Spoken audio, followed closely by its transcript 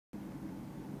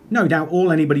No doubt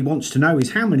all anybody wants to know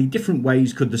is how many different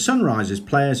ways could the Sunrisers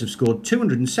players have scored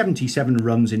 277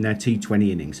 runs in their T20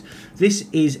 innings. This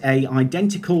is a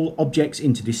identical objects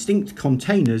into distinct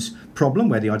containers problem,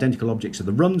 where the identical objects are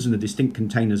the runs and the distinct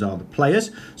containers are the players.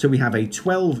 So we have a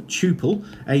 12 tuple,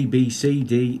 A, B, C,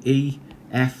 D, E,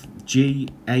 F, G,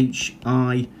 H,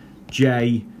 I,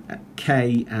 J,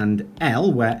 K and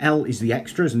L, where L is the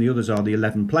extras and the others are the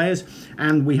 11 players,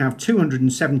 and we have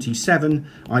 277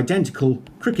 identical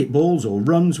cricket balls or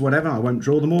runs, whatever, I won't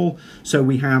draw them all. So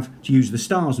we have to use the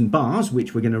stars and bars,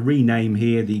 which we're going to rename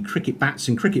here the cricket bats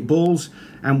and cricket balls,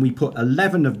 and we put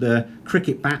 11 of the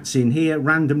cricket bats in here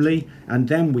randomly, and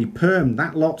then we perm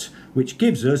that lot, which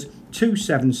gives us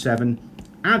 277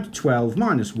 add 12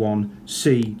 minus 1,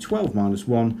 C 12 minus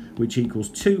 1, which equals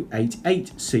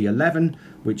 288, C 11,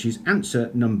 which is answer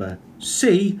number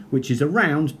C, which is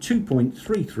around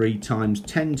 2.33 times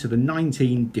 10 to the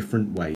 19 different ways.